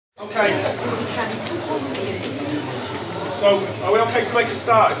Okay. So, are we okay to make a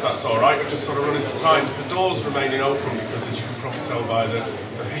start if that's alright? We're just sort of running to time. The door's remaining open because, as you can probably tell by the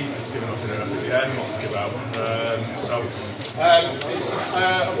heat that's given off in here, I think the air clock's give out. It's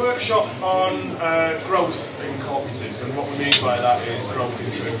a workshop on growth in cooperatives, and what we mean by that is growth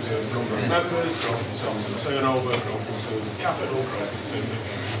in terms of number of members, growth in terms of turnover, growth in terms of capital, growth in terms of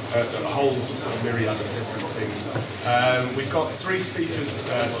a whole sort of myriad of different things. We've got three speakers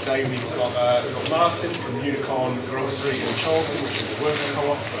today. We've got Martin from Unicorn Grocery in Charlton, which is a worker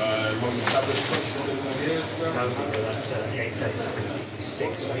co-op, long established, 27 years now. No, that's 8 days,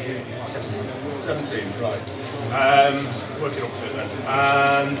 17, right. Working up to it then.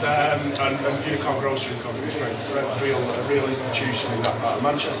 And Unicorn Grocery has gone from strength to strength, a real institution in that part of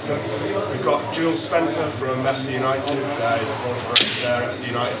Manchester. We've got Jules Spencer from FC United, he's a board director there. FC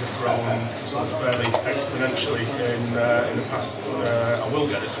United have grown sort of fairly exponentially in the past, I will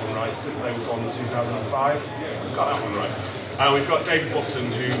get this one right, since they were formed in 2005. We've got that one right. And we've got David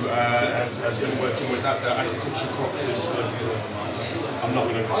Button, who has been working with agricultural cooperatives for, I'm not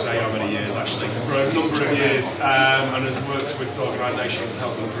going to say how many years actually, for a number of years, and has worked with organisations to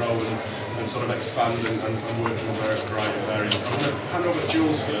help them grow and sort of expand and work in a variety of areas. I'm going to hand over to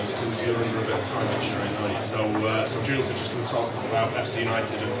Jules first because you're under a bit of time constraint, aren't you? So Jules is just going to talk about FC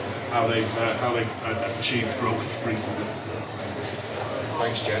United and how they've achieved growth recently.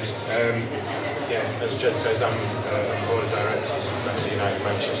 Thanks, Jed. Yeah, as Jed says, I'm on board of directors of FC United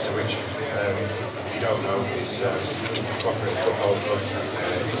Manchester, which, if you don't know, is a co-operative football club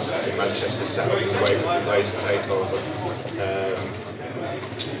in Manchester, set up in the way that plays a takeover.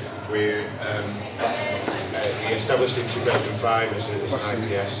 We established in 2005 as an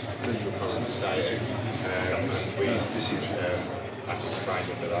IPS, society, and we classified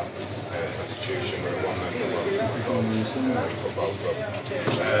under that constitution. We're a one-member football club.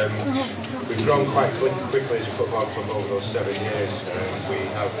 We've grown quite quickly as a football club over those 7 years. We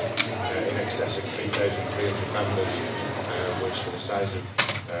have in excess of 3,300 members, which for the size of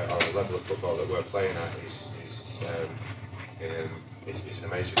or the level of football that we're playing at is an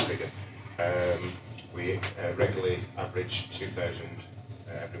amazing figure. We regularly average 2,000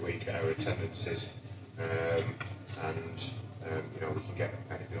 every week at our attendances, and you know, we can get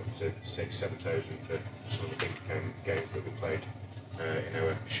anything up to 6,000–7,000 for some of the big games that we played in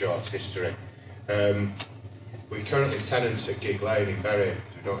our short history. We currently tenant at Ged Lane in Bury.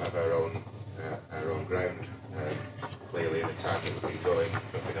 We don't have our own ground. Clearly, in the time that we've been going,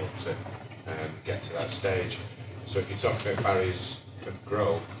 we've been able to get to that stage. So, if you talk about barriers of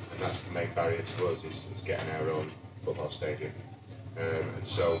growth, and that's the main barrier to us, is getting our own football stadium. And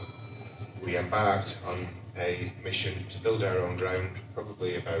so, we embarked on a mission to build our own ground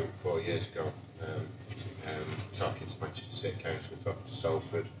probably about 4 years ago. Talking to Manchester City Council, talking to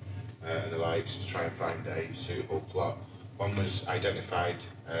Salford and the likes to try and find a suitable plot. One was identified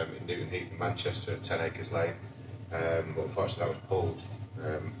in Newton Heath in Manchester at 10 Acres Lane, but unfortunately that was pulled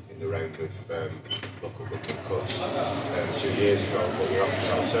in the round of local government cuts 2 years ago. But we're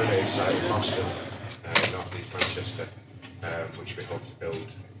offering an alternative site in Boston, North East Manchester, which we hope to build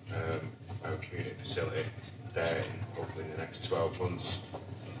our community facility there in hopefully in the next 12 months.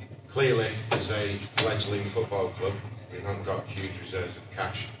 Clearly, as a fledgling football club, we haven't got huge reserves of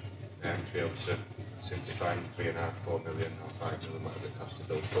cash to be able to simply find 3.5–4 million or 5 million, whatever it costs to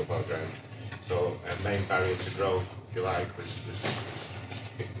build a football ground. So our main barrier to growth, if you like, was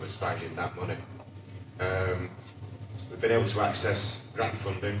finding that money. We've been able to access grant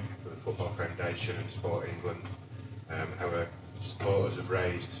funding for the Football Foundation and Sport England. Our supporters have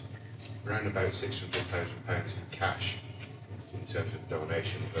raised around about £600,000 in cash in terms of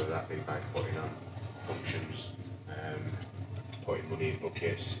donations, whether that be by putting on functions, putting money in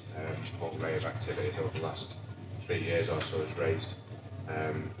buckets, a whole array of activities over the last 3 years or so has raised,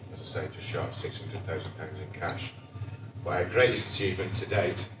 as I say, just short of £600,000 in cash. But our greatest achievement to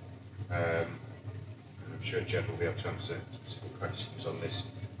date, and I'm sure Ged will be able to answer specific questions on this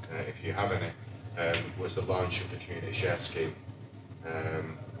if you have any, was the launch of the Community Share Scheme,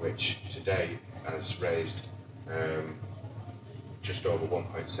 which today has raised just over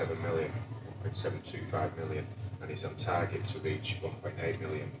 1.7 million, 1.725 million, and is on target to reach 1.8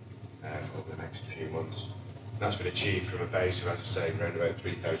 million over the next few months. And that's been achieved from a base of, as I say, around about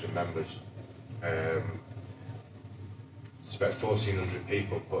 3,000 members. It's about 1,400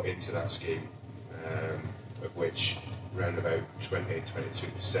 people put into that scheme, of which around about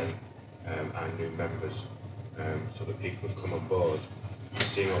 20–22% are new members. So the people have come on board,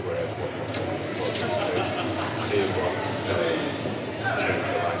 seeing what we're able to do, seeing what change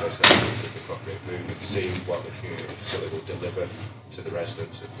the lives of the cooperative movement, see what the community facility will deliver to the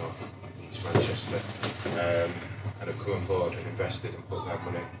residents of North East Manchester, and have come on board and invested and put their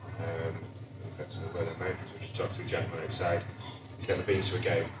money effectively where their mouth is. We just talked to a gentleman outside. He's never been to a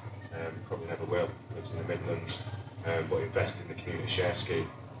game, probably never will. Lives in the Midlands, but invested in the community share scheme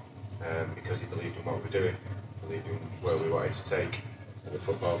because he believed in what we were doing, believed in where we wanted to take the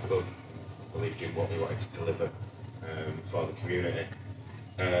football club, believed in what we wanted to deliver for the community.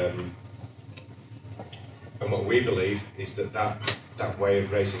 And what we believe is that way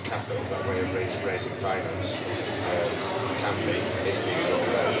of raising capital, that way of raising finance can be, is being talked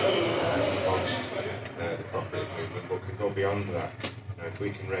about amongst the cooperative movement, but can go beyond that. If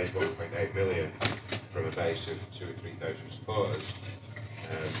we can raise 1.8 million from a base of 2,000 or 3,000 supporters,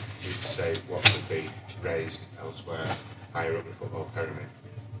 you could say what could be raised elsewhere higher up the football pyramid.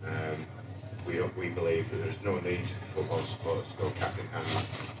 We believe that there's no need for football supporters to go cap in hand,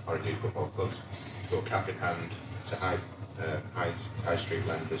 or indeed football clubs to go cap in hand to high street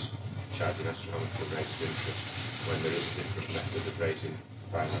lenders charging astronomical rates of interest when there is a different method of raising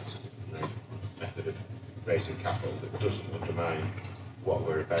finance, a method of raising capital that doesn't undermine what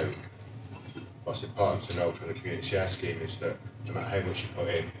we're about. What's important to know from the community share scheme is that no matter how much you put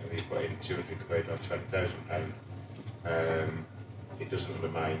in, whether you put in 200 quid or £20,000, it doesn't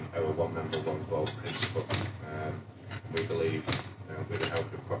undermine our one member, one vote principle. We believe, with the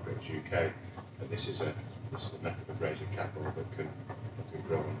help of Co-operatives UK, that this is a method of raising capital that can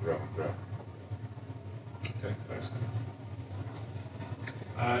grow and grow and grow. Okay, thanks.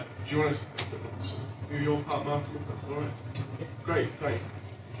 Do you want to do your part, Martin, if that's all right? Great, thanks.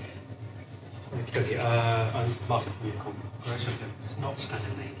 Okay, I'm Martin from Unicorn. It's not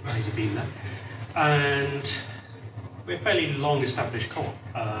standing name, Razor Beam there. And we're a fairly long established co-op.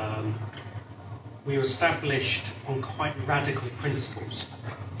 We were established on quite radical principles,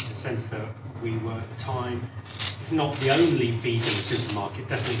 in the sense that we were at the time, if not the only vegan supermarket,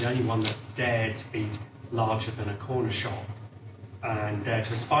 definitely the only one that dared to be larger than a corner shop and dared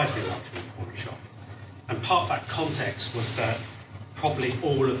to aspire to be larger than a corner shop. And part of that context was that probably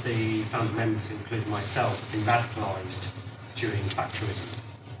all of the founder members, including myself, have been radicalised during factorism.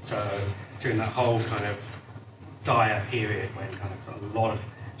 So during that whole kind of dire period when kind of a lot of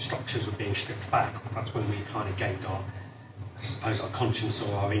structures were being stripped back, that's when we kind of gained our, I suppose, our conscience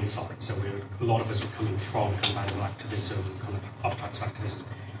or our insight. So a lot of us were coming from kind of animal activism, kind of after-tax activism.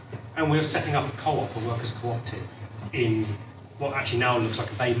 And we were setting up a co-op, a workers' cooperative, in what actually now looks like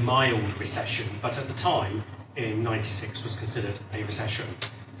a very mild recession, but at the time, in '96, was considered a recession.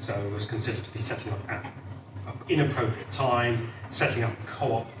 So it was considered to be setting up at an inappropriate time, setting up a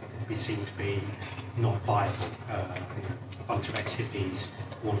co-op would be seen to be not viable. A bunch of ex-hippies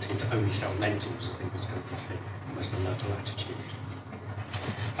wanting to only sell lentils, I think was going to be almost the local attitude.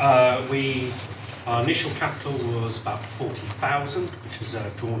 Our initial capital was about 40,000, which was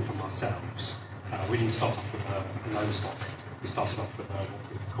drawn from ourselves. We didn't start off with a loan stock. We started off with what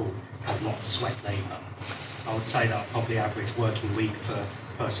we call a lot of sweat labour. I would say that probably average working week for the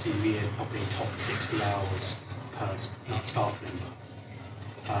first few years, probably top 60 hours per staff member.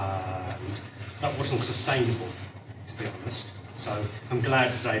 And that wasn't sustainable, to be honest. So I'm glad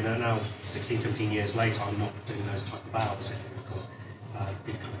to say that now, 16, 17 years later, I'm not doing those type of hours anymore.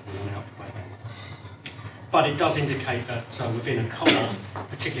 Be kind of worn out by then. But it does indicate that within a co-op,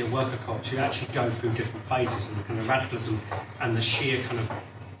 particularly a worker co-op, you actually go through different phases, and the kind of radicalism and the sheer kind of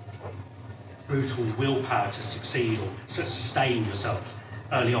brutal willpower to succeed or sustain yourself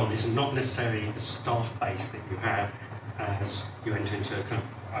early on is not necessarily the staff base that you have as you enter into kind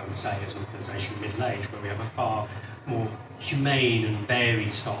of, I would say, as an organisation middle age, where we have a far more humane and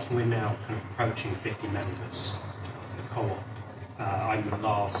varied staff. And we're now kind of approaching 50 members of the co-op. I'm the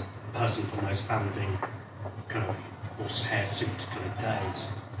last person from those founding kind of horsehair suit kind of days.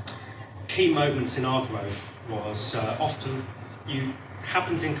 Key moments in our growth was often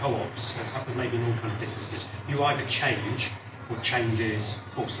happens in co-ops, it happens maybe in all kind of businesses, you either change or change is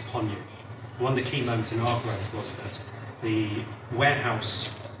forced upon you. One of the key moments in our growth was that the warehouse,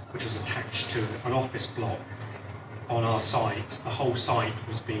 which was attached to an office block on our site, the whole site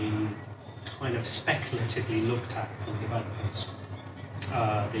was being kind of speculatively looked at from developers.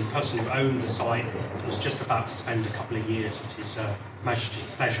 The person who owned the site was just about to spend a couple of years at his Majesty's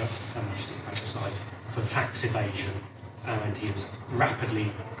pleasure, side, for tax evasion, and he was rapidly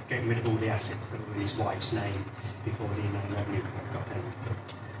getting rid of all the assets that were in his wife's name before the Inland Revenue kind of got anything.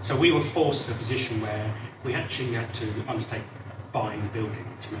 So we were forced to a position where we actually had to undertake buying the building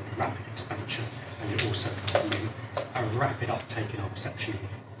to make a rapid expansion, and it also meant a rapid uptake in our perception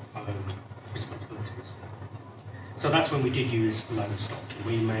of our own responsibilities. So that's when we did use loan stock.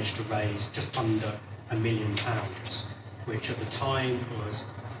 We managed to raise just under £1 million, which at the time was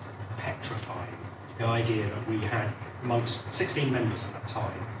petrifying. The idea that we had, amongst 16 members at that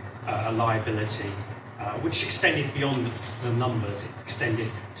time, a liability which extended beyond the numbers. It extended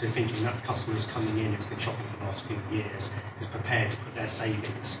to thinking that customers coming in who's been shopping for the last few years is prepared to put their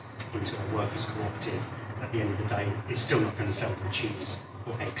savings into a workers' cooperative. At the end of the day, it's still not going to sell them cheese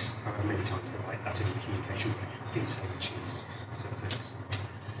or eggs. Many times they write that in the communication, please sell the cheese, sort of things.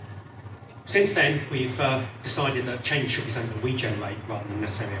 Since then, we've decided that change should be something that we generate rather than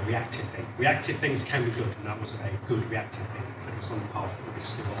necessarily a reactive thing. Reactive things can be good, and that was a very good reactive thing, but it's on the path that we're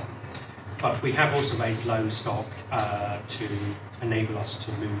still on. But we have also raised loan stock to enable us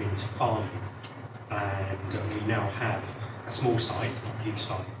to move into farming. And we now have a small site, not a huge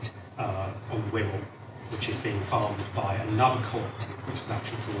site, on Wirral, which is being farmed by another cooperative, which is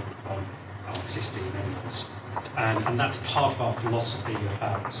actually drawn from our existing members. And that's part of our philosophy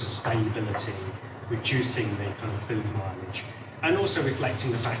about sustainability, reducing the kind of food mileage, and also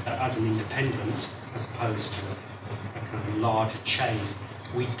reflecting the fact that as an independent, as opposed to a kind of larger chain,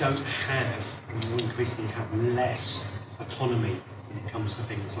 we will increasingly have less autonomy when it comes to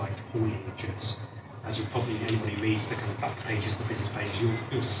things like haulages. As you probably, anybody reads the kind of back pages, the business pages,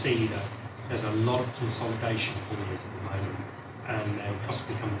 you'll see that there's a lot of consolidation of haulers at the moment, and there will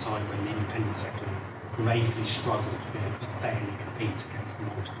possibly come a time when the independent sector will gravely struggle to be able to fairly compete against the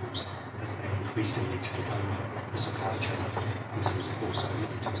multiples as they increasingly take over the supply chain in terms of also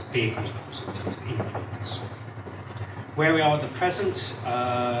in terms of vehicles, but also in terms of influence. Where we are at the present,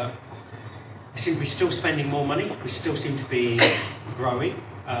 we seem to be still spending more money. We still seem to be growing.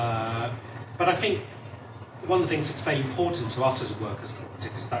 But I think one of the things that's very important to us as a workers'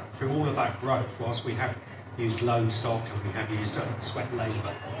 cooperative is that through all of that growth, whilst we have used loan stock and we have used sweat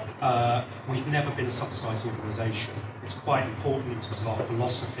labour, we've never been a subsidised organisation. It's quite important in terms of our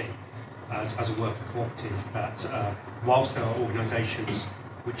philosophy as a worker cooperative that whilst there are organisations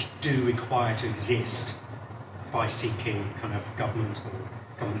which do require to exist by seeking kind of government or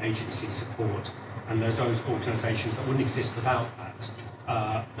government agency support, and there's those organisations that wouldn't exist without that,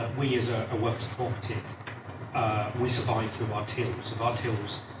 that we as a workers' cooperative, we survive through our tills. If our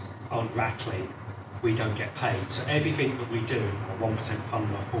tills aren't rattling, we don't get paid. So everything that we do, our 1%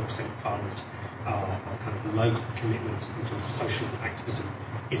 fund, our 4% fund, our kind of local commitments in terms of social activism,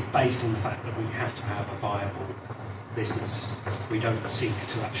 is based on the fact that we have to have a viable business. We don't seek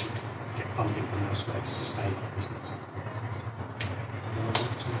to actually get funding from elsewhere to sustain our business.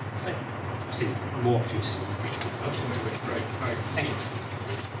 I've seen more opportunities in the question. Absolutely, great, thanks. Thank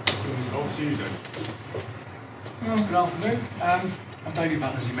you. Over to you then. Well, good afternoon. I'm David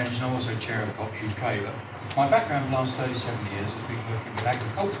Button, as you mentioned. I'm also chair of Co-op UK, but my background in the last 37 years has been working with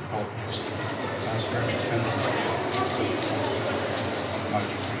agricultural cooperatives.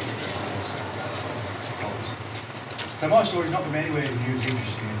 So my story is not going to be anywhere near as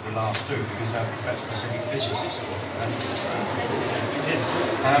interesting as the last two, because that's specific businesses.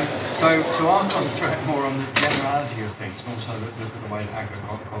 So I'll concentrate more on the generality of things, and also look at the way that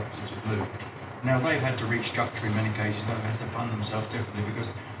agricultural cooperatives have moved. Now, they've had to restructure in many cases, they've had to fund themselves differently because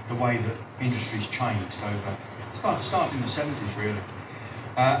the way that industry's changed over, started in the 70s really.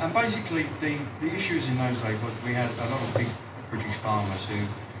 And basically the issues in those days was we had a lot of big British farmers who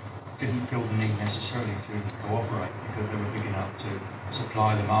didn't feel the need necessarily to cooperate because they were big enough to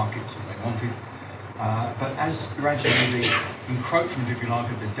supply the markets that they wanted. But as gradually the encroachment, if you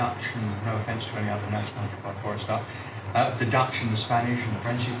like, of the Dutch, and no offence to any other nationality before I start, the Dutch and the Spanish and the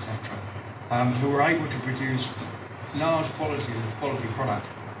French, etc., who were able to produce large quality product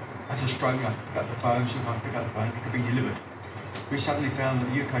at a stroke, pick up the phone, so you can't pick up the phone, it could be delivered. We suddenly found that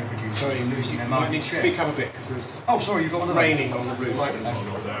the UK producers were losing their market share. You might need to speak up a bit because there's sorry, you've got one of raining on the roof.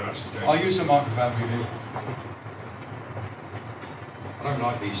 I'll use the microphone for you. I don't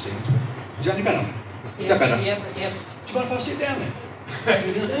like these things. Is that any better? Is that better? Yep. Do you mind if I sit down then?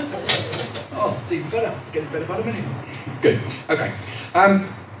 Oh, it's even better. It's getting better by the minute. Good. Okay.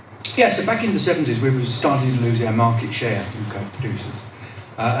 So back in the 70s, we were starting to lose our market share in co-producers.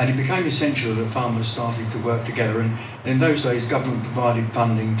 And it became essential that farmers started to work together. And in those days, government provided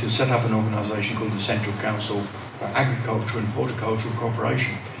funding to set up an organisation called the Central Council for Agriculture and Horticultural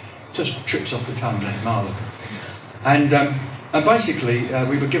Cooperation. Just trips off the tongue, that Marlow. And basically,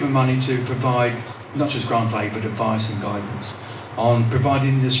 we were given money to provide not just grant aid, but advice and guidance on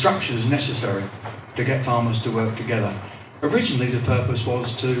providing the structures necessary to get farmers to work together. Originally, the purpose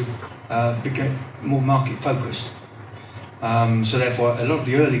was to become more market focused. So therefore, a lot of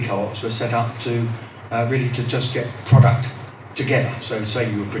the early co-ops were set up to really to just get product together. So say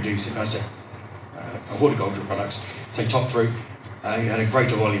you were producing, I said, horticultural products, say top fruit. You had a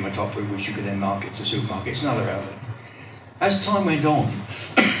greater volume of top fruit which you could then market to supermarkets and other outlets. As time went on,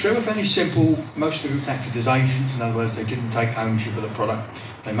 they were fairly simple. Most of the groups acted as agents. In other words, they didn't take ownership of the product.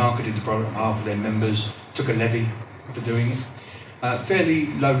 They marketed the product on behalf of their members, took a levy for doing it. Fairly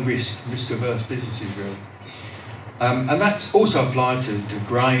low risk, risk-averse businesses really. And that's also applied to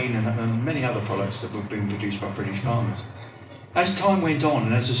grain and many other products that were being produced by British farmers. As time went on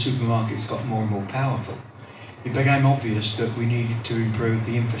and as the supermarkets got more and more powerful, it became obvious that we needed to improve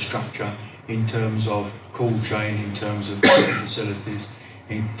the infrastructure in terms of cold chain, in terms of facilities,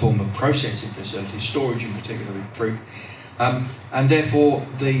 in form of processing facilities, storage in particular with fruit. And therefore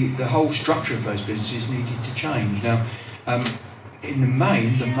the whole structure of those businesses needed to change. Now, in the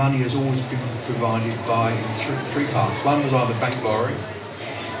main, the money has always been provided by three parts. One was either bank borrowing,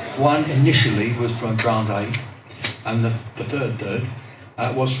 one initially was from grant aid, and the third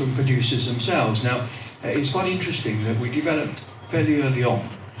was from producers themselves. Now, it's quite interesting that we developed fairly early on,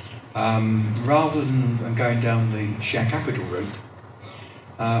 rather than going down the share capital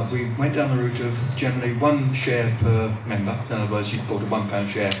route, we went down the route of generally 1 share per member. In other words, you bought a £1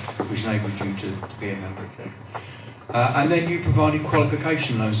 share, which enabled you to be a member, etc. And then you provided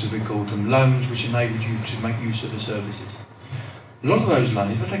qualification loans, as we called them, loans which enabled you to make use of the services. A lot of those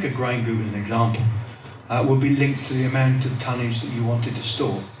loans, if I take a grain group as an example, would be linked to the amount of tonnage that you wanted to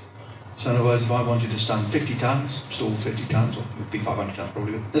store. So in other words, if I wanted to store 50 tonnes, store 50 tonnes, or it would be 500 tonnes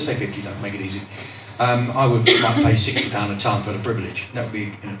probably, let's say 50 tonnes, make it easy, I might pay £60 a tonne for the privilege. That would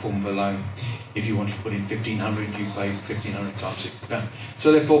be in the form of a loan. If you wanted to put in 1,500, you pay 1,500 times £60.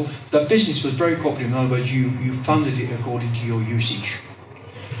 So therefore, the business was very cooperative. In other words, you funded it according to your usage.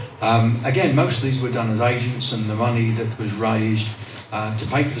 Again, most of these were done as agents, and the money that was raised to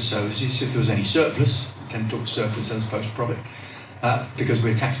pay for the services, if there was any surplus, we tend to talk surplus as opposed to profit, because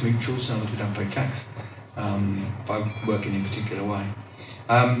we're tax mutuals, so we don't pay tax by working in a particular way.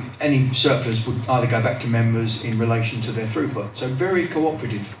 Any surplus would either go back to members in relation to their throughput, so very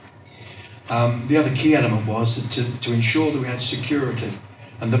cooperative. The other key element was to ensure that we had security,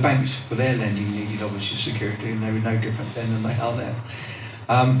 and the banks for their lending needed obviously security, and they were no different then than they are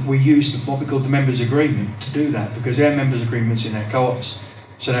now. We used what we called the members' agreement to do that, because our members' agreements in our co-ops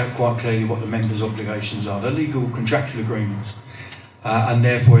set out quite clearly what the members' obligations are. They're legal contractual agreements, and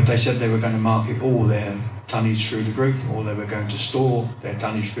therefore if they said they were going to market all their tonnage through the group, or they were going to store their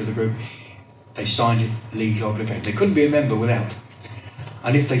tonnage through the group, they signed it legal obligation. They couldn't be a member without.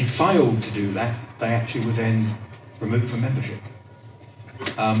 And if they failed to do that, they actually were then removed from membership.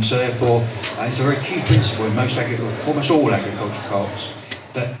 So therefore, it's a very key principle in almost all agricultural co-ops,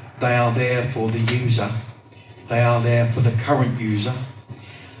 that they are there for the user, they are there for the current user,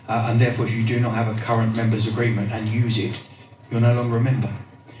 and therefore if you do not have a current members agreement and use it, you're no longer a member.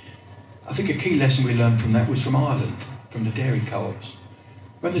 I think a key lesson we learned from that was from Ireland, from the dairy co-ops.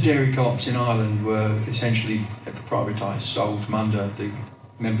 When the dairy co-ops in Ireland were essentially privatised, sold from under the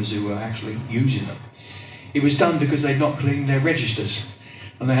members who were actually using them, it was done because they'd not cleaned their registers.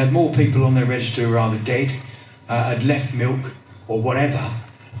 And they had more people on their register who were either dead, had left milk, or whatever,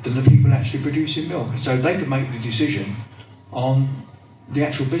 than the people actually producing milk. So they could make the decision on the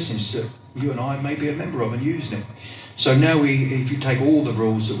actual business that you and I may be a member of and using it. So now if you take all the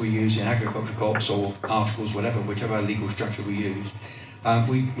rules that we use in agricultural co-ops or articles, whatever, whichever legal structure we use,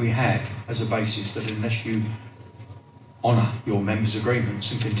 we have as a basis that unless you honour your members'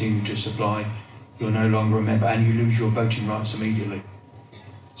 agreements and continue to supply, you're no longer a member, and you lose your voting rights immediately.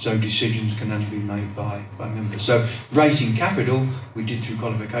 So decisions can only be made by members. So raising capital, we did through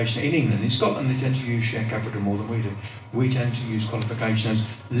qualification. In England, in Scotland, they tend to use share capital more than we do. We tend to use qualification as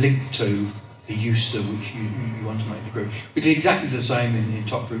linked to the use to which you want to make the group. We did exactly the same in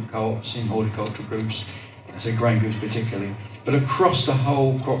top fruit co-ops, in horticultural groups, so grain groups particularly. But across the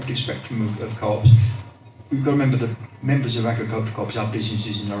whole cooperative spectrum of co-ops, we've got to remember that members of agricultural co-ops are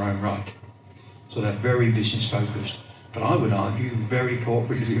businesses in their own right. So they're very business focused. But I would argue very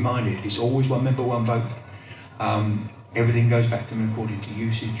cooperatively minded. It's always one member, one vote. Everything goes back to them according to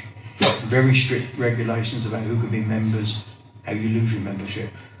usage. Very strict regulations about who can be members, how you lose your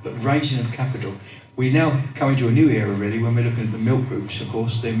membership. But raising of capital, we're now coming to a new era really when we're looking at the milk groups. Of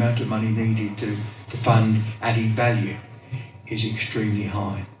course, the amount of money needed to fund added value is extremely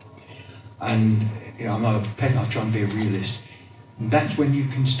high. And I'm not a pet, I try and be a realist. That's when you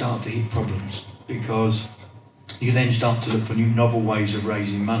can start to hit problems, because you then start to look for new novel ways of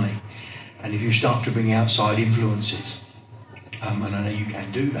raising money. And if you start to bring outside influences, and I know you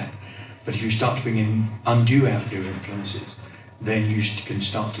can do that, but if you start to bring in undue influences, then you can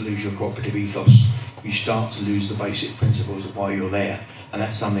start to lose your cooperative ethos. You start to lose the basic principles of why you're there. And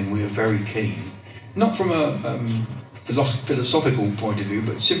that's something we are very keen not from a philosophical point of view,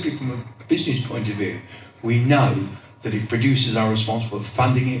 but simply from a business point of view. We know that if producers are responsible for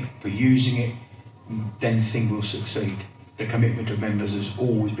funding it, for using it, then the thing will succeed. The commitment of members has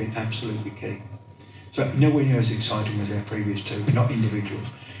always been absolutely key. So nowhere near as exciting as our previous two, we're not individuals.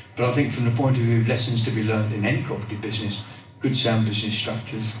 But I think from the point of view of lessons to be learned in any cooperative business, good sound business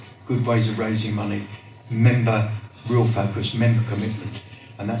structures, good ways of raising money, member real focus, member commitment,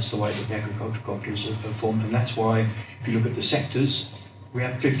 and that's the way that the agricultural cooperatives are formed. And that's why, if you look at the sectors, we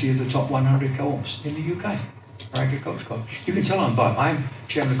have 50 of the top 100 co-ops in the UK. Agricultural co-ops. You can tell I'm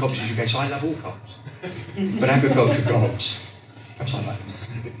chairman of Cooperatives UK, so I love all co-ops. But agricultural co-ops, perhaps I like them just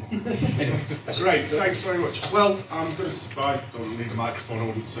a little bit more. Anyway, that's great. Thanks very much. Well, I'm going to. I don't need a microphone. I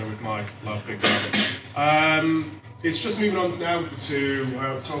wouldn't say with my loud big mouth. It's just moving on now to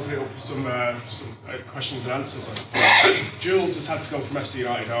open it up for some questions and answers, I suppose. Jules has had to go from FC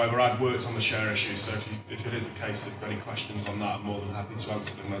United, however, I've worked on the share issue, so if it is a case of any questions on that, I'm more than happy to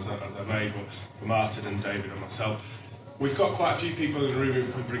answer them as I may, but for Martin and David and myself. We've got quite a few people in the room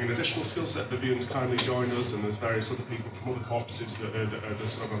who can bring an additional skill set. Vivian's kindly joined us, and there's various other people from other cooperatives that are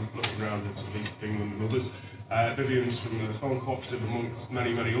sort of looking around in sort of East England and others. Vivian's from the Phone Cooperative, amongst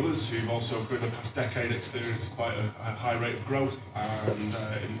many, many others who've also, in the past decade, experienced quite a high rate of growth.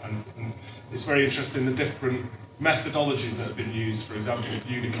 And it's very interesting the different methodologies that have been used. For example,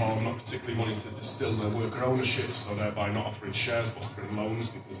 Unicorn not particularly wanting to distill their worker ownership, so thereby not offering shares but offering loans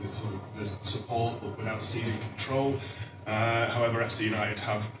because there's support but without ceding control. However, FC United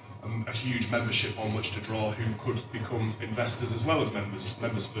have a huge membership on which to draw who could become investors as well as members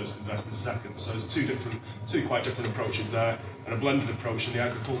first, investors second. So there's two quite different approaches there, and a blended approach in the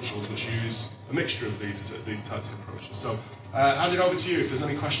agriculturals which use a mixture of these types of approaches. So hand it over to you if there's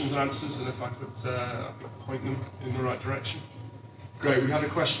any questions and answers, and if I could point them in the right direction. Great, we had a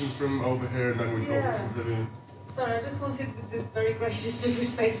question from over here, and then we've got one from Vivian. Sorry, I just wanted, with the very greatest of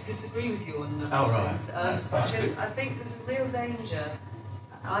respect, to disagree with you on things. Because I think there's a real danger.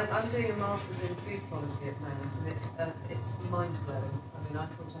 I'm doing a master's in food policy at the moment, and it's mind-blowing. I mean, I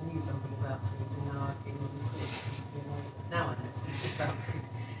thought I knew something about food, and now I've been on this course and realised that now I know something about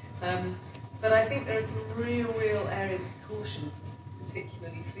food. But I think there are some real areas of caution,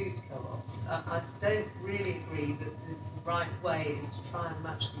 particularly food co-ops. I don't really agree that the right way is to try and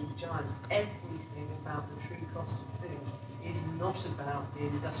match these giants. Everything about the true cost of food is not about the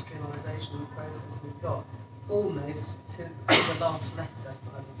industrialisation of the process we've got, almost to the last letter,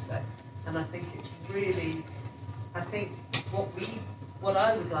 I would say. And I think it's really, what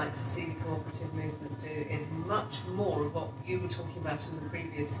I would like to see the cooperative movement do is much more of what you were talking about in the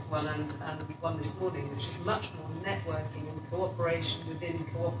previous one and one this morning, which is much more networking and cooperation within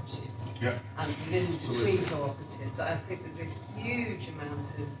cooperatives and between cooperatives. I think there's a huge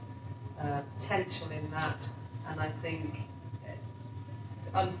amount of potential in that, and I think,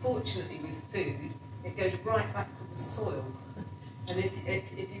 unfortunately, with food, it goes right back to the soil. And if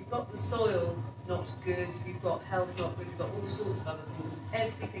you've got the soil not good, you've got health not good, you've got all sorts of other things, and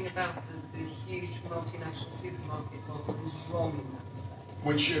everything about the huge multinational supermarket model is wrong in that respect.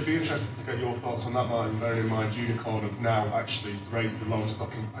 Which would be interesting to get your thoughts on that, Martin, bearing in mind Unicorn have now actually raised the loan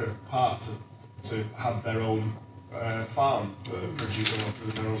stocking per part to have their own farm producing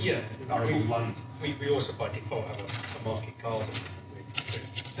their own arable land. We also by default have a market garden with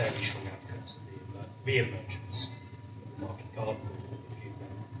very strong advocates of the re-emergence of the market garden. If you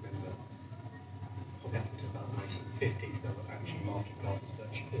remember, probably up to about the 1950s, there were actually market gardens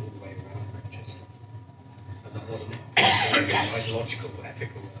virtually all the way around Manchester. And that wasn't ideological or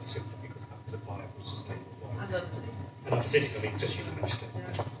ethical, simply because that was a viable, sustainable way. And other cities. And other cities, I mean, just use Manchester.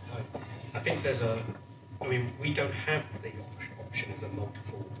 I think there's we don't have the option as a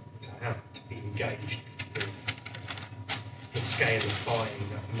multiple to be engaged with the scale of buying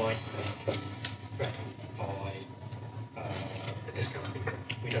that might be threatened by the discount people.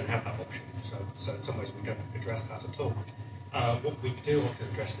 We don't have that option, so in some ways we don't address that at all. What we do have to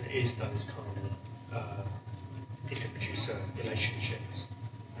address is those kind of interproducer relationships,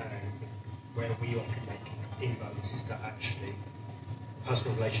 and where we often make inroads is that actually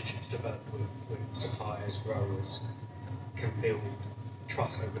personal relationships developed with suppliers, growers, can build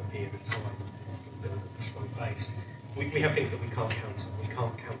trust over a period of time and often build a strong base. We have things that we can't counter. We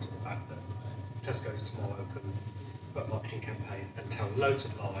can't counter the fact that Tesco's tomorrow can put a marketing campaign and tell loads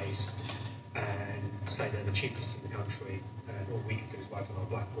of lies and say they're the cheapest in the country, and all we can do is write on our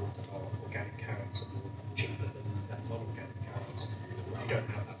blackboard that our organic carrots are more cheaper than non-organic carrots. We don't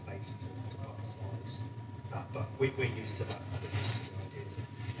have that base to publicise that, but we're used to that. We're used to the idea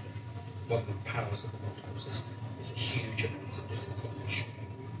that one of the powers of the multiples is a huge amount of disinformation.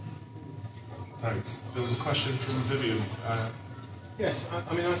 Thanks. There was a question from Vivian. Yes,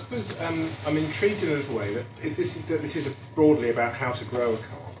 I mean, I suppose I'm intrigued in a little way that this is broadly about how to grow a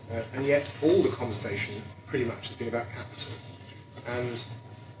co-op, and yet all the conversation pretty much has been about capital.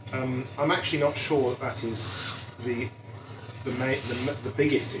 And I'm actually not sure that is the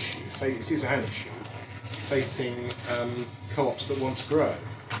biggest issue. It is an issue facing co-ops that want to grow.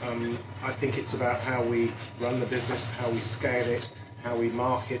 I think it's about how we run the business, how we scale it, how we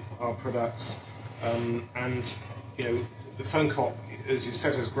market our products, and you know, the phone co-op, as you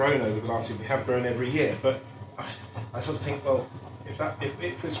said, has grown over the last year. We have grown every year, but I sort of think, well,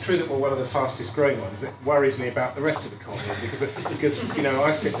 if it's true that we're one of the fastest growing ones, it worries me about the rest of the co-op, because you know,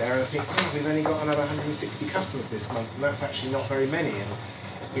 I sit there and I think, oh, we've only got another 160 customers this month, and that's actually not very many. And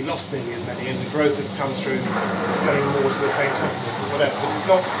we lost nearly as many, and the growth has come through selling more to the same customers, but whatever. But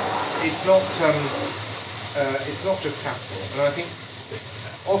it's not just capital, and I think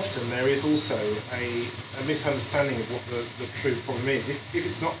often there is also a misunderstanding of what the true problem is. If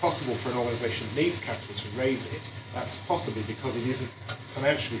it's not possible for an organisation that needs capital to raise it, that's possibly because it isn't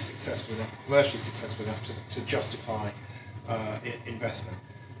financially successful enough, commercially successful enough to justify investment.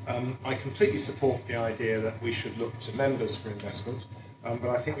 I completely support the idea that we should look to members for investment, but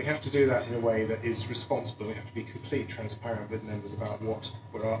I think we have to do that in a way that is responsible. We have to be completely transparent with members about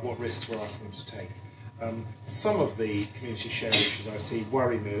what risks we're asking them to take. Some of the community share issues I see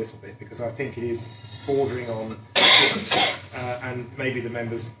worry me a little bit, because I think it is bordering on gift, and maybe the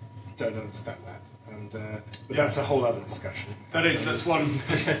members don't understand that. But that's a whole other discussion. That's one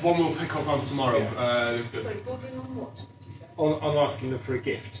we'll pick up on tomorrow. Sorry, bordering on what did you say? On asking them for a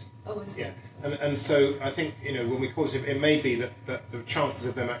gift. Oh, I see. Yeah, and so I think, you know, when we call it may be that the chances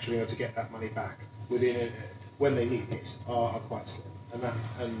of them actually being able to get that money back when they need it are quite slim, and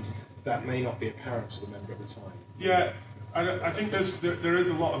that may not be apparent to the member at the time. Yeah, I think there is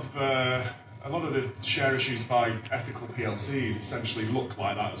a lot of the share issues by ethical PLCs essentially look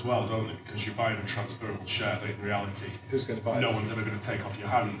like that as well, don't they? Because you're buying a transferable share, but in reality, who's going to buy it? No one's ever going to take off your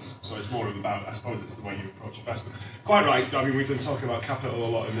hands. So it's more about, I suppose, it's the way you approach investment. Quite right. I mean, we've been talking about capital a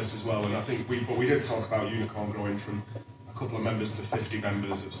lot in this as well, and I think we did talk about Unicorn growing from a couple of members to 50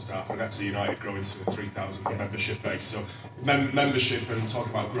 members of staff, and FC United growing to a 3,000 membership base. So membership and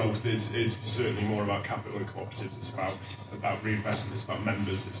talking about growth is certainly more about capital and cooperatives. It's about reinvestment, it's about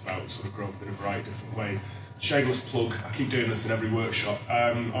members, it's about sort of growth in a variety of different ways. Shameless plug, I keep doing this in every workshop.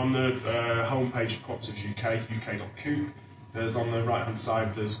 On the homepage of Cooperatives UK, uk.coop, there's on the right hand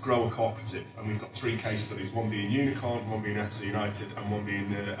side, there's Grow a Cooperative, and we've got 3 case studies, one being Unicorn, one being FC United, and one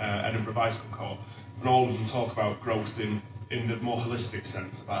being the Edinburgh Bicycle Co-op. And all of them talk about growth in the more holistic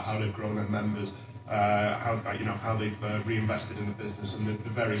sense, about how they've grown their members, how they've reinvested in the business, and the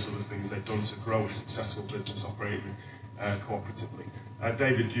various other things they've done to grow a successful business operating cooperatively.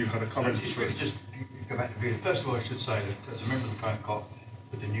 David, you had a comment. Just go back to video. First of all, I should say that as a member of the phone co-op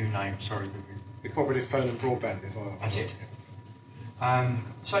with the new name, the Cooperative Phone and Broadband is on. That's it.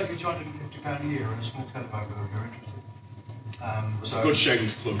 Save you £250 a year and a small telephone bill if you're interested. It's a good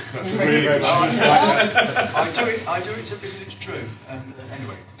shameless plug. That's a really good I do it simply because it's true.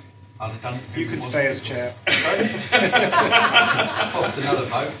 Anyway, I'll have done it. You could stay as chair. It's another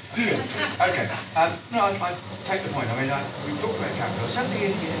vote. Okay. No, I take the point. I mean, we've talked about capital. Certainly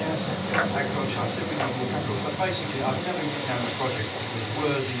in agriculture, I said we need more capital. But basically, I've never been down a project that was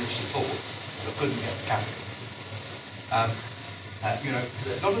worthy of support but couldn't get the capital. You know,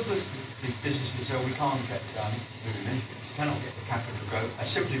 a lot of the businesses say we can't get cannot get the capital to grow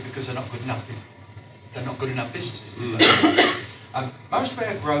simply because they're not good enough. They're not good enough businesses. Most of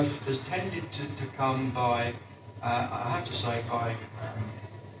our growth has tended to come by, I have to say, by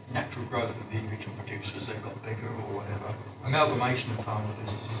natural growth of the individual producers. They've got bigger or whatever. Amalgamation of farmer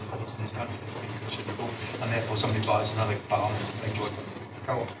businesses, of course, in this country has been considerable, and therefore somebody buys another farm and they join the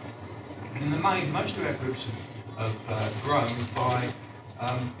co-op. In the main, most of our groups have grown by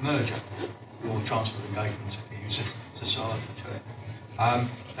merger or transfer of engagements, if you use a society term.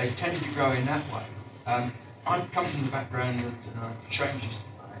 They tended to grow in that way. I come from the background that changes,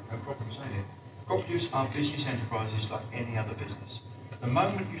 no problem saying it. Cooperatives are business enterprises like any other business. The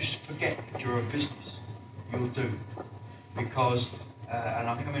moment you forget that you're a business, you'll do. Because, and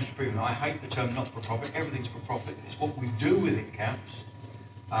I think I mentioned previously, I hate the term not-for-profit. Everything's for profit. It's what we do with it counts.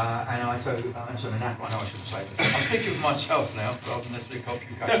 And I know I shouldn't say that. I'm thinking of myself now, rather than necessarily Culture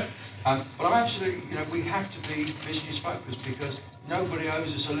UK. But I'm absolutely, we have to be business focused because nobody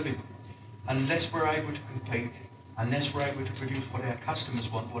owes us a living. Unless we're able to compete, unless we're able to produce what our customers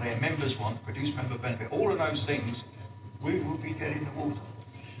want, what our members want, produce member benefit, all of those things, we will be dead in the water.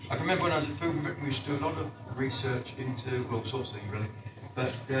 I can remember when I was at Food and Britain, we used to do a lot of research into all sorts of things really,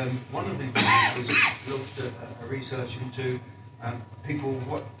 But one of the things was looked at a research into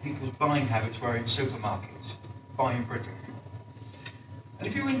what people's buying habits were in supermarkets, buying in Britain. And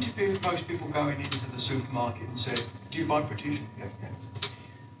if you interviewed most people going into the supermarket and said, do you buy British? Yeah,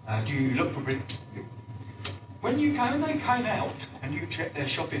 yeah. Do you look for British? When they came out and you checked their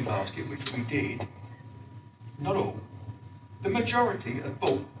shopping basket, which we did, not all, the majority had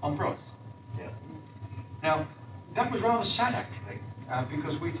bought on price. Yeah. Now, that was rather sad actually,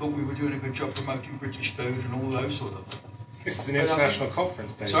 because we thought we were doing a good job promoting British food and all those sort of things. This is an international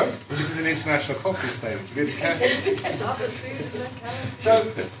conference, David. Sorry? This is an international conference, David. Really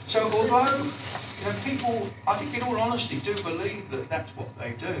So although people, I think in all honesty, do believe that that's what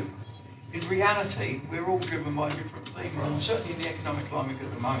they do, in reality, we're all driven by different things, and certainly in the economic climate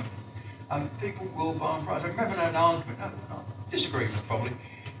at the moment, people will buy on price. I remember an argument, disagreement probably,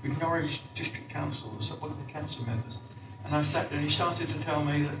 with Norwich District Council, one of the council members, and I sat there and he started to tell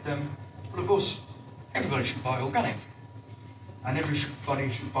me that, well, of course, everybody should buy organic, and everybody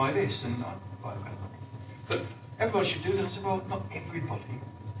should buy this, and I buy organic. But everybody should do that. I said, well, not everybody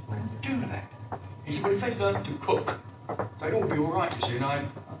will do that. He said, well, if they learned to cook, they'd all be all right, you see, and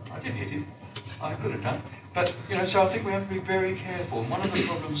I didn't hit it. I could have done. But, so I think we have to be very careful. And one of the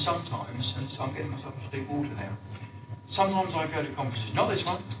problems sometimes, and so I'm getting myself into deep water now, sometimes I go to conferences, not this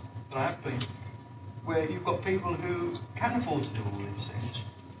one, but I have been, where you've got people who can afford to do all these things,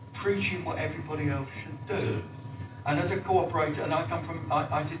 preaching what everybody else should do. And as a co-operator, and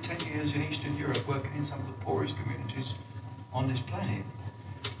I did 10 years in Eastern Europe working in some of the poorest communities on this planet.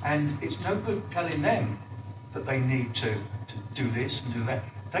 And it's no good telling them that they need to do this and do that.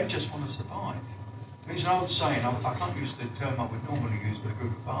 They just want to survive. It's an old saying, I can't use the term I would normally use with a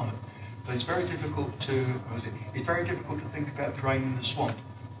group of farmers, but it's very difficult to think about draining the swamp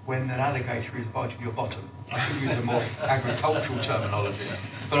when an alligator is biting your bottom. I could use a more agricultural terminology.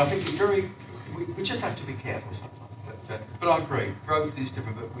 But I think we just have to be careful sometimes. But I agree, growth is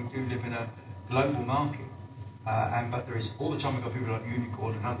different, but we do live in a global market. But there is, all the time we've got people like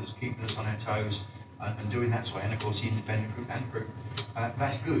Unicorn and others keeping us on our toes and doing that sort, and of course the independent group and group.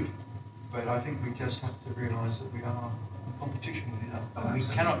 That's good. But I think we just have to realise that we are in competition with each other. We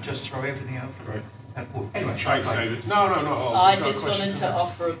cannot just throw everything out there. Anyway, thanks, David. No, not at all. I just wanted to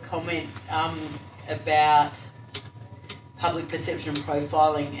offer a comment about public perception and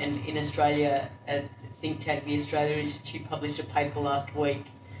profiling. And in Australia, a think tank, the Australia Institute, published a paper last week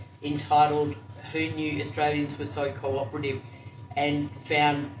entitled "Who Knew Australians Were So Co-operative?" and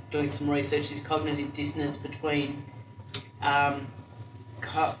found, doing some research, this cognitive dissonance between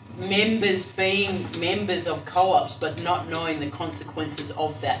members being members of co-ops but not knowing the consequences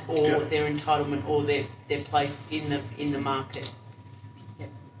of that, or their entitlement, or their place in the market. Yeah.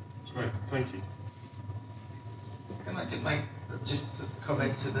 Great, thank you. Can I just make just a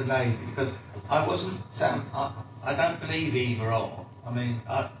comment to the lady, because I wasn't I don't believe either or. I mean,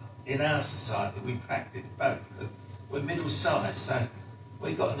 in our society we practice both, because we're middle sized, so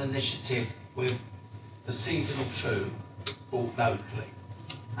we got an initiative with the seasonal food bought locally.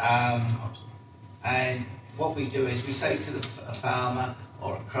 And what we do is we say to a farmer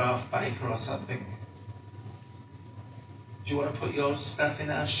or a craft baker or something, do you want to put your stuff in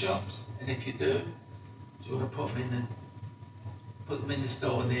our shops? And if you do you want to put them in the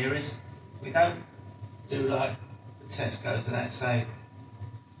store nearest? We don't do like the Tesco's and that, say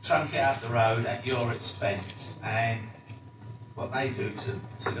trunk it up the road at your expense. And what they do to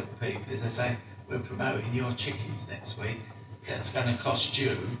little people is they say, we're promoting your chickens next week, that's going to cost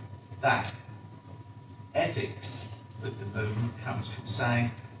you that. Ethics with the movement comes from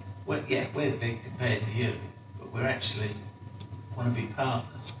saying, well, yeah, we're big compared to you, but we're actually want to be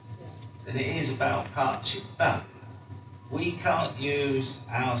partners. And it is about partnership, but we can't use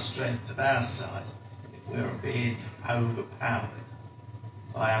our strength of our size if we're being overpowered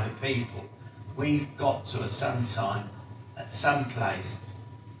by other people. We've got to, at some time, at some place,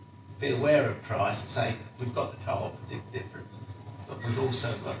 be aware of price and say, we've got the cooperative difference, but we've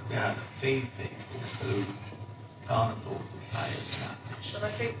also got to be able to feed people who can't afford to pay as much. But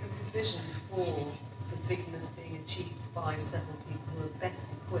I think there's a vision for the bigness being achieved by several people who are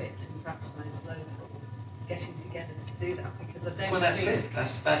best equipped and perhaps most local, getting together to do that, because I don't that's think... it.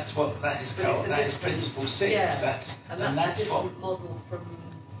 That's what that is called. That is Principle 6. Yeah, That's a different model from...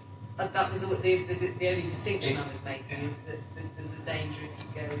 that was the only distinction I was making, is that there's a danger if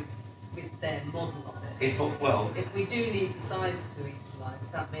you go with their model of it. If we do need the size to equalise,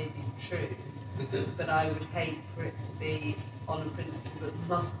 that may be true, but I would hate for it to be on a principle that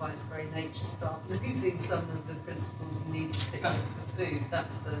must by its very nature start losing some of the principles you need to stick with for food.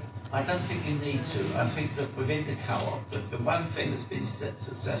 That's the. I don't think you need to. I think that within the co-op, the one thing that's been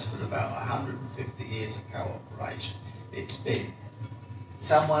successful about 150 years of cooperation, it's been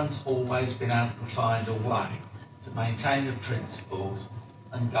someone's always been able to find a way to maintain the principles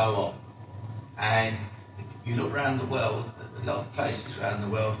and go on. And if you look around the world, a lot of places around the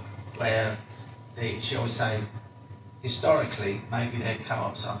world where they, shall we say, historically, maybe they're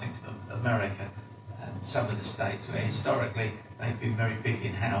co-ops, I think of America, and some of the states where historically they've been very big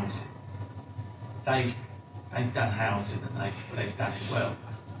in housing. They've done housing and they've done it well.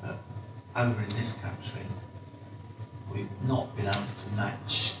 But over in this country, we've not been able to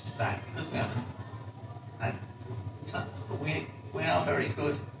match that because we haven't had. But we are very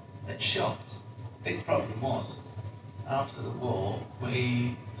good at shops. Big problem was after the war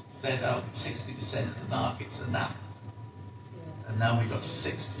we said 60% of the market's enough, and now we've got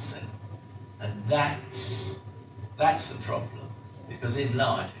 6%, and that's the problem. Because in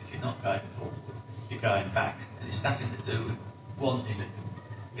life, if you're not going forward, you're going back, and it's nothing to do with wanting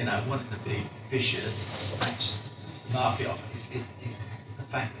to be vicious and snatch the market off. It's the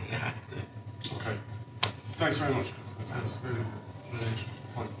fact that you have to. Okay. Thanks very much, Chris. That's really interesting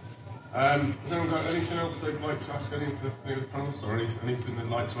point. Has anyone got anything else they'd like to ask any of the panelists, or anything they'd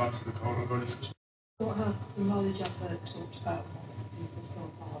like to add to the ongoing discussion? What have the knowledge I've heard talked about most people so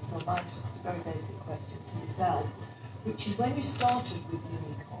far, so mine's just a very basic question to yourself, which is when you started with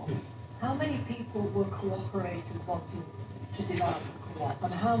Unicorn, how many people were co-operators wanting to develop a co-op,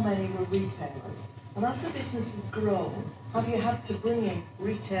 and how many were retailers? And as the business has grown, have you had to bring in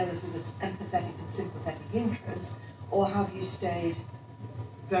retailers with an empathetic and sympathetic interest, or have you stayed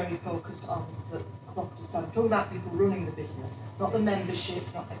very focused on the cooperative side? I'm talking about people running the business, not the membership,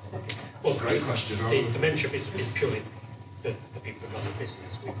 not etc. Well, great question. The membership is purely the people that run the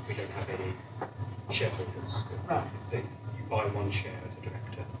business. We don't have any shareholders. Right. You buy one share as a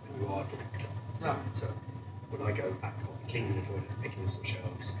director, and you are a director. Right. So when I go back, I'll be cleaning the toilets, picking some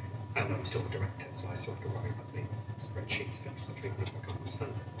shelves, and I'm still a director, so I still have to worry about the spreadsheet, etc. If I can't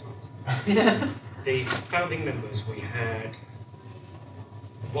understand it. The founding members, we had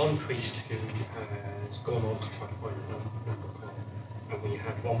one priest who has gone on to try to find a number co-op, and we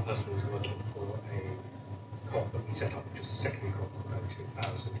had one person who was working for a co-op that we set up, which was a secondary co-op around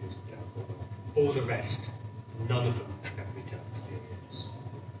 2000, who was down for all the rest. None of them had retail experience.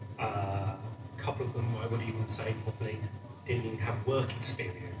 A couple of them, I would even say, probably didn't even have work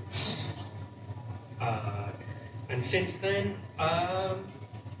experience. And since then,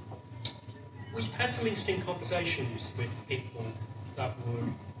 we've had some interesting conversations with people that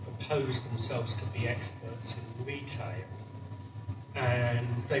would propose themselves to be experts in retail, and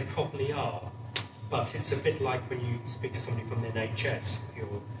they probably are. But it's a bit like when you speak to somebody from the NHS,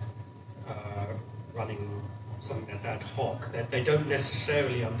 you're running something that's ad hoc, that they don't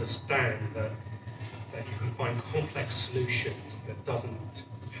necessarily understand that you can find complex solutions that doesn't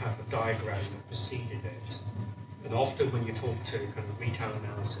have a diagram that preceded it. And often when you talk to kind of retail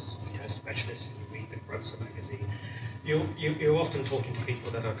analysis specialists, and you read the Grocer magazine, you're often talking to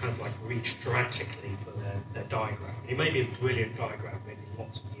people that are kind of like reached dramatically for their diagram. It may be a brilliant diagram, maybe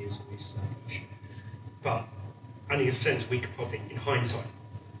lots of years of research, but in a sense we could probably, in hindsight,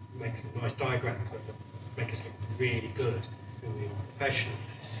 make some nice diagrams that would make us look really good when we were professional.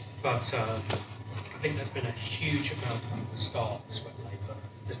 But I think there's been a huge amount of the start sweat labour.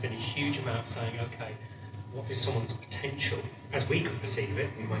 There's been a huge amount of saying, okay, what is someone's potential? As we could perceive it,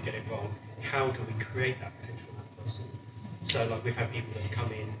 we might get it wrong. How do we create that potential in that person? So, like, we've had people that have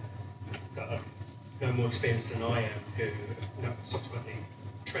come in that are no more experienced than I am, who have subsequently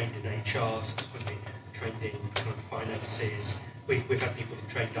trained in HR, subsequently trained in kind of finances. We've had people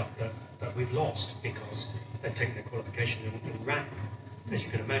who've trained up that we've lost because they've taken their qualification and ran. As you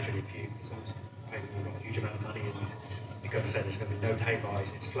can imagine, if someone's paying you a huge amount of money and you're going to say there's going to be no pay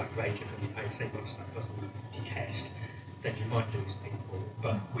rise, it's flat rate, you're going to be paid so much that person will detest, then you might lose people.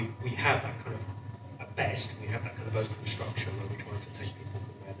 But we have that kind of, at best, we have that kind of open structure where we're trying to take people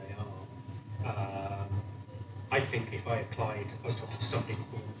from where they are. I think if I applied, I was talking to somebody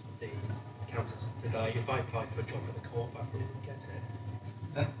called the accountants today, if I applied for a job at the co-op, I probably wouldn't get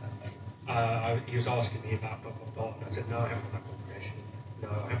it. He was asking me about blah, blah, blah, and I said, no, I haven't done that qualification. No,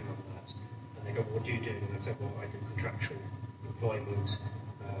 I haven't done that. And they go, well, what do you do? And I said, well, I do contractual employment,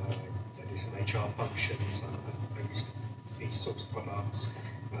 I do some HR functions, I used these sorts of products,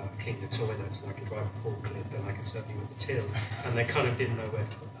 clean the toilets, and I can drive a forklift, and I can certainly with the till. And they kind of didn't know where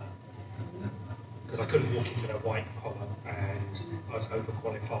to put that. Because I couldn't walk into their white collar, and I was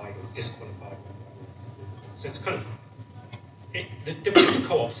overqualified or disqualified. So it's kind of, the difference with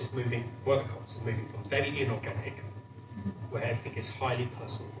co-ops is moving, worker co-ops is moving from very inorganic where everything is highly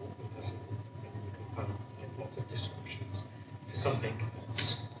personable, and you can kind of get lots of distortions, to something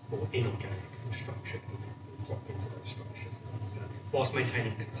that's more inorganic and structured and drop into those structures, whilst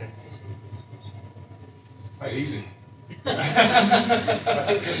maintaining consensus and principles. Quite easy. I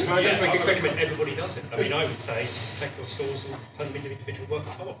think can I just make a quick comment? Everybody does it. I mean, I would say take your stores and turn them into individual worker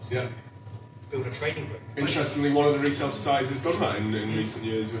co-ops. Yeah. Build a trading group. Interestingly, one of the retail societies has done that in recent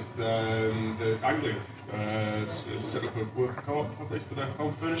years with the Anglia. Set up a worker co-op, have they, for their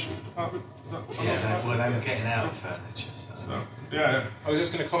home furnishings department? Is that what they were getting out of furniture. So, yeah. I was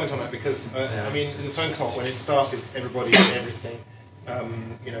just going to comment on that because, I mean, the phone co-op, when it started, everybody did everything.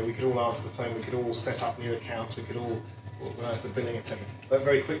 You know, we could all answer the phone, we could all set up new accounts, we could all organise the billing, etc. But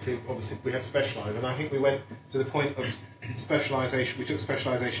very quickly, obviously, we have specialised, and I think we went to the point of specialisation. We took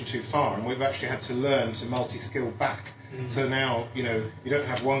specialisation too far, and we've actually had to learn to multi-skill back. So now, you know, you don't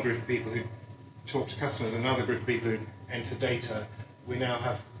have one group of people who talk to customers and another group of people who enter data. We now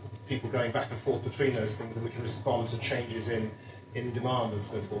have people going back and forth between those things, and we can respond to changes in demand and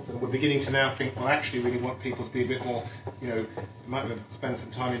so forth. And we're beginning to now think, well, actually, we want people to be a bit more, you know, might spend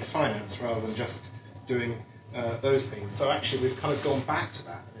some time in finance rather than just doing those things. So actually, we've kind of gone back to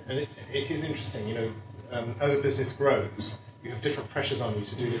that, and it is interesting. You know, as a business grows, you have different pressures on you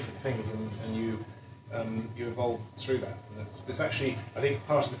to do different things, and you evolve through that. And it's actually, I think,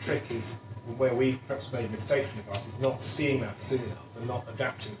 part of the trick is where we've perhaps made mistakes in the past is not seeing that soon enough and not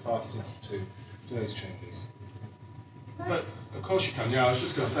adapting fast enough to those changes. But of course you can. Yeah, I was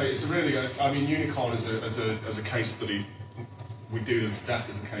just going to say it's a really. I mean, Unicorn as a case study, we do them to death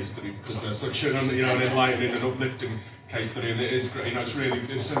as a case study because they're such an an enlightening and uplifting case study, and it is great. You know, it's really in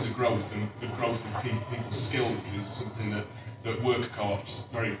terms of growth and the growth of people's skills is something that worker co-ops,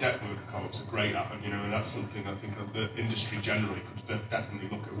 very adept worker co-ops, are great at, and and that's something I think the industry generally could definitely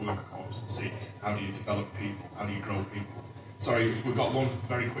look at worker co-ops and see how do you develop people, how do you grow people. Sorry, we've got one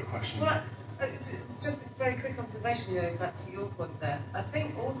very quick question. Well, it's just a very quick observation going back to your point there. I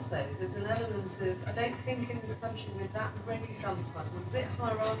think also there's an element of, I don't think in this country we're that ready sometimes, we're a bit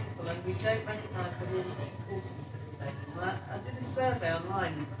hierarchical and we don't recognise the horses and courses that are available. I did a survey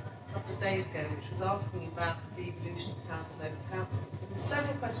online a couple of days ago which was asking about the evolution of house to local councils. And there's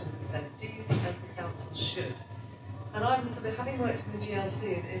several questions that said, do you think local councils should? And I was sort of, having worked in the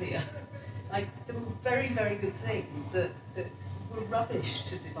GLC in India, there were very, very good things that were rubbish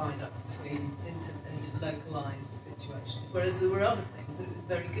to divide up between into localised situations, whereas there were other things that it was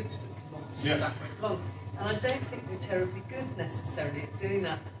very good to put democracy back where it belonged. And I don't think we're terribly good necessarily at doing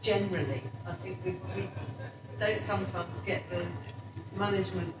that generally. I think we don't sometimes get the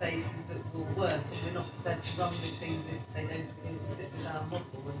management bases that will work, and we're not prepared to run with things if they don't begin to sit with our model.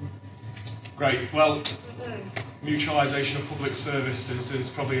 Great. Well, mutualisation of public services is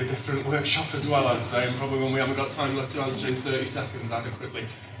probably a different workshop as well, I'd say, and probably one we haven't got time left to answer in 30 seconds adequately.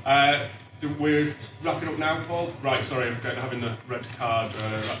 We're wrapping up now, Paul? Right, sorry, I'm having the red card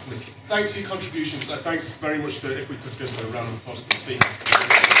wrapped to me. Thanks for your contributions. Thanks very much for, if we could give a round of applause to the speakers.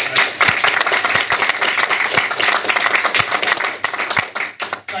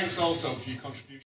 Thanks also for your contribution.